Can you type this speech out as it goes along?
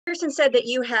Kirsten said that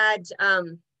you had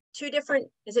two different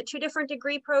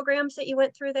degree programs that you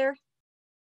went through there?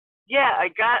 Yeah, I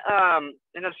got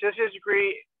an associate's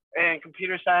degree in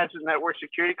computer science with network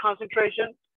security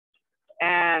concentration.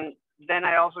 And then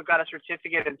I also got a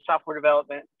certificate in software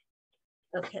development.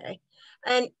 Okay.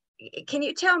 And can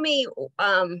you tell me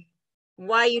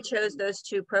why you chose those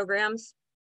two programs?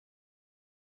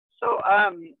 So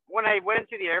when I went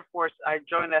to the Air Force, I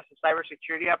joined as a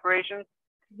cybersecurity operations.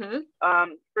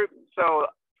 So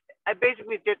I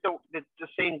basically did the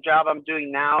same job I'm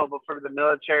doing now, but for the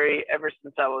military ever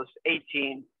since I was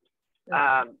 18.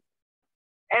 Okay.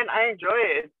 And I enjoy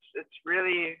it. It's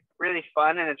really, really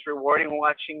fun, and it's rewarding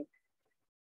watching,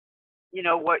 you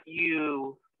know, what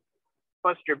you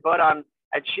bust your butt on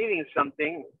achieving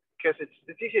something, because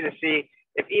it's easy to see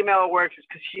if email works, it's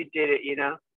because you did it, you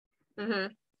know?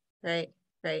 Right.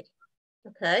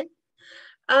 Okay.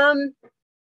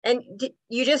 And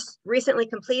you just recently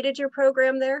completed your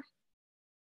program there?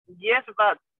 Yes,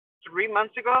 about 3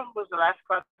 months ago was the last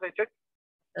class I took.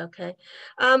 Okay.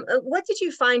 What did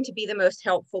you find to be the most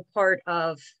helpful part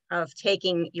of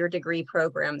taking your degree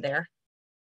program there?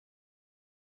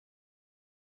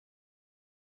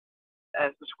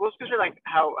 As the school student, like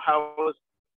how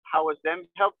was them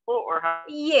helpful, or how?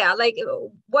 Yeah, like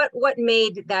what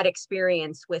made that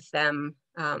experience with them?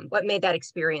 What made that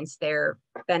experience there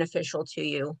beneficial to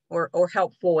you, or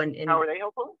helpful? And how were they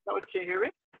helpful? Can you hear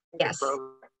me? Yes.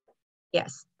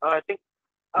 Yes. I think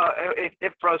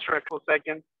it froze for a couple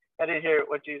seconds. I didn't hear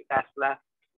what you asked last.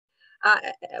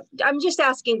 I'm just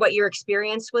asking what your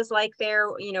experience was like there.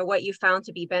 You know, what you found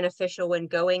to be beneficial when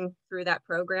going through that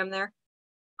program there.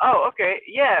 Oh, okay.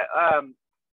 Yeah.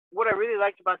 What I really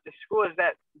liked about the school is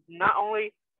that not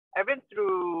only I've been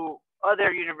through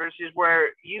other universities where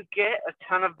you get a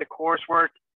ton of the coursework,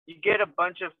 you get a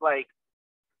bunch of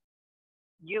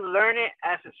you learn it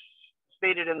as it's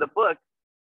stated in the book,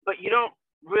 but you don't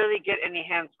really get any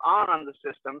hands-on on the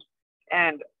systems.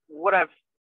 And what I've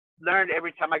learned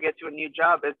every time I get to a new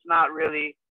job, it's not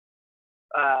really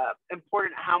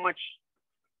important how much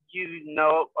you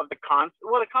know of the concepts.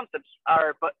 Well, the concepts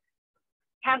are, but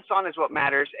hands-on is what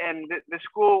matters. And the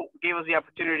school gave us the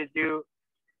opportunity to do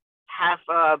half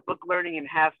book learning and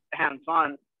half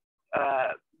hands-on.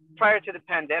 Prior to the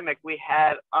pandemic, we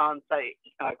had on-site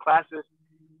classes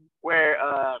where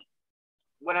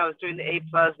when I was doing the A+,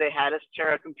 they had us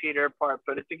share a computer apart,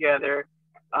 put it together.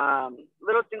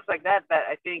 Little things like that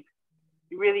I think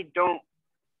you really don't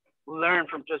learn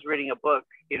from just reading a book,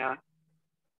 you know?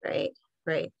 Right.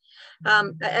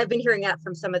 I've been hearing that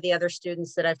from some of the other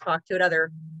students that I've talked to at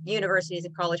other universities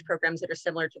and college programs that are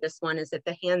similar to this one, is that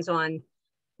the hands-on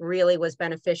really was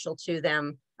beneficial to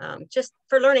them, just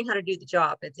for learning how to do the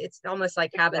job. It's almost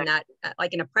like having that,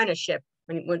 like an apprenticeship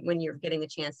when you're getting the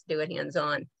chance to do it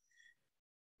hands-on.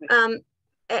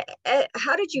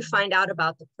 How did you find out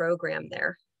about the program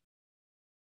there?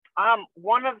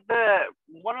 One of the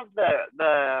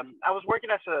I was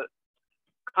working as a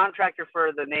contractor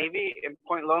for the Navy in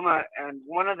Point Loma, and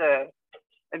one of the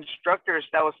instructors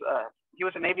he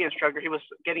was a Navy instructor. He was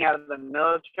getting out of the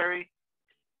military.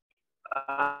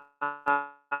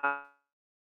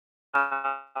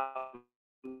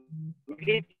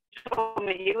 He told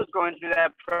me he was going through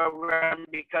that program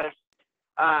because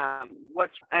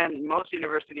and most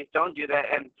universities don't do that,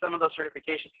 and some of those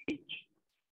certifications teach.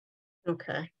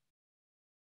 Okay.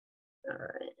 All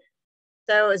right.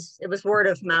 So it was word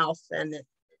of mouth, and it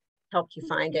helped you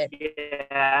find it.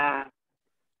 Yeah.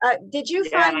 Did you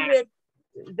find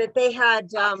that they had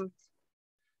that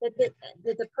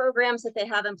the programs that they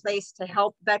have in place to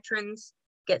help veterans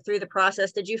get through the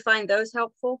process, did you find those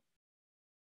helpful?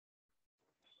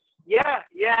 Yeah.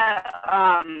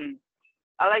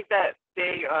 I like that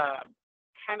they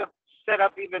kind of set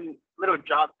up even little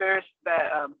job fairs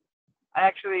that I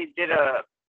actually did I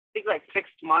think like 6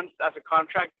 months as a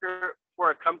contractor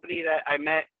for a company that I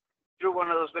met through one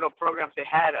of those little programs they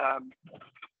had.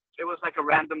 It was like a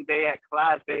random day at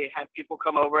class. They had people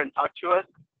come over and talk to us,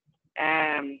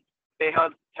 and they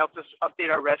helped us update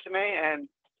our resume. And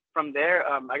from there,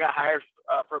 I got hired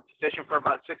for a position for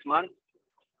about 6 months.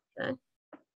 Okay.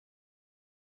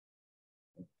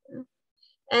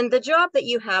 And the job that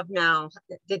you have now,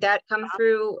 did that come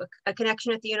through a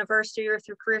connection at the university or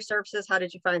through career services? How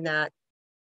did you find that?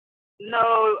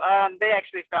 No, they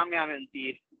actually found me on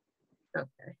Indeed.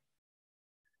 Okay.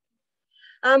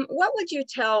 What would you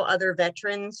tell other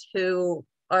veterans who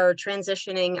are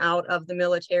transitioning out of the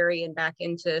military and back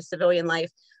into civilian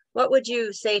life? What would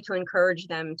you say to encourage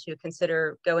them to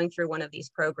consider going through one of these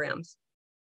programs?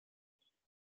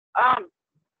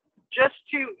 Just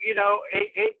to,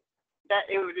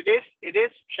 it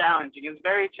is challenging. It's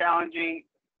very challenging,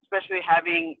 especially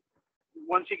having,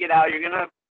 once you get out, you're gonna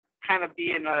kind of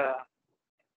be in a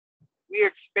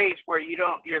weird space where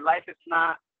your life is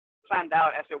not planned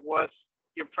out as it was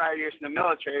your prior years in the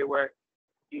military, where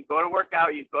you go to work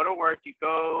out, you go to work, you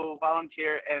go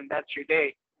volunteer, and that's your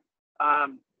day.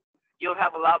 You'll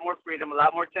have a lot more freedom, a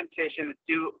lot more temptation to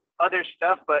do other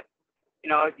stuff, but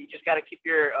you just got to keep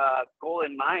your goal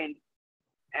in mind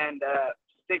and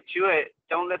stick to it.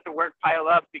 Don't let the work pile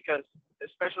up, because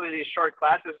especially these short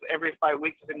classes, every 5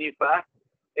 weeks is a new class.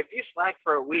 If you slack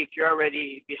for a week, you're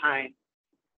already behind.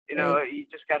 You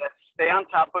just got to stay on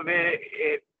top of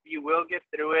it. You will get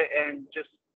through it, and just,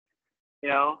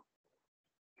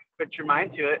 put your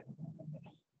mind to it.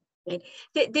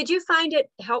 Did you find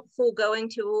it helpful going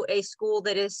to a school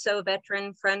that is so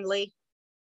veteran friendly?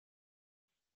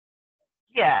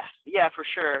 Yeah, for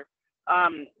sure.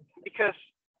 Because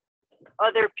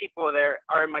other people there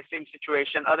are in my same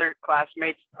situation, other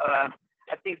classmates. I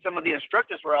think some of the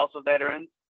instructors were also veterans,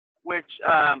 which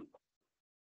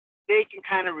they can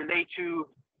kind of relate to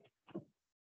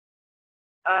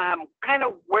kind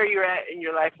of where you're at in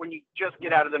your life when you just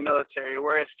get out of the military,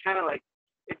 where it's kind of like,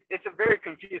 it's a very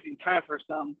confusing time for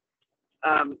some.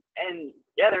 And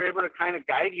yeah, they're able to kind of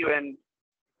guide you and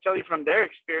tell you from their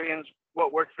experience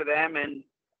what worked for them, and,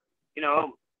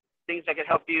 things that could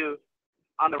help you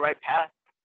on the right path.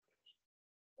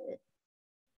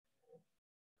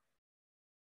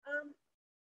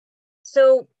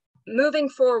 So moving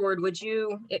forward, would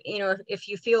you, if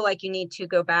you feel like you need to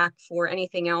go back for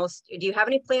anything else, do you have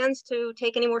any plans to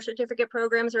take any more certificate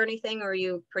programs or anything, or are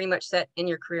you pretty much set in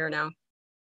your career now?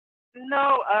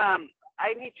 No,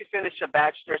 I need to finish a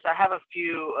bachelor's. I have a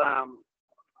few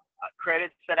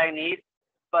credits that I need,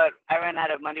 but I ran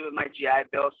out of money with my GI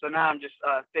Bill, so now I'm just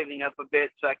saving up a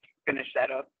bit so I can finish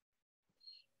that up.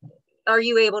 Are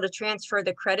you able to transfer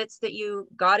the credits that you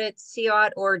got at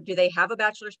CIAT, or do they have a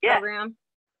bachelor's program?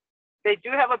 They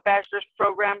do have a bachelor's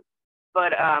program,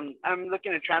 but I'm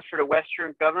looking to transfer to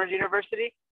Western Governors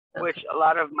University, okay, which a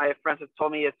lot of my friends have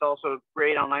told me it's also a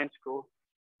great online school.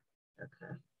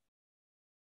 Okay.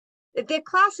 The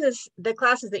classes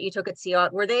that you took at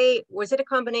CIAT, was it a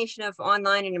combination of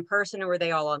online and in person, or were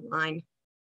they all online?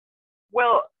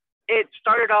 Well, it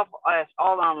started off as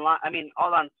all online,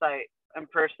 all on site in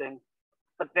person,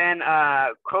 but then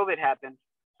COVID happened.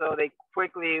 So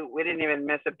we didn't even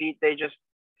miss a beat. They just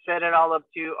set it all up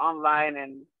to online,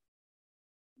 and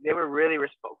they were really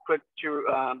quick to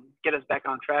get us back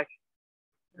on track.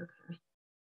 Okay.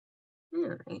 All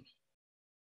right.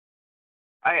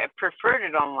 I preferred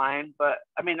it online, but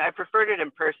I preferred it in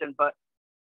person, but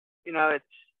it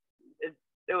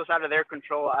was out of their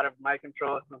control, out of my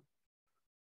control.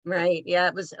 Right. Yeah,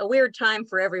 it was a weird time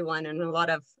for everyone, and a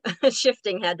lot of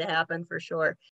shifting had to happen for sure.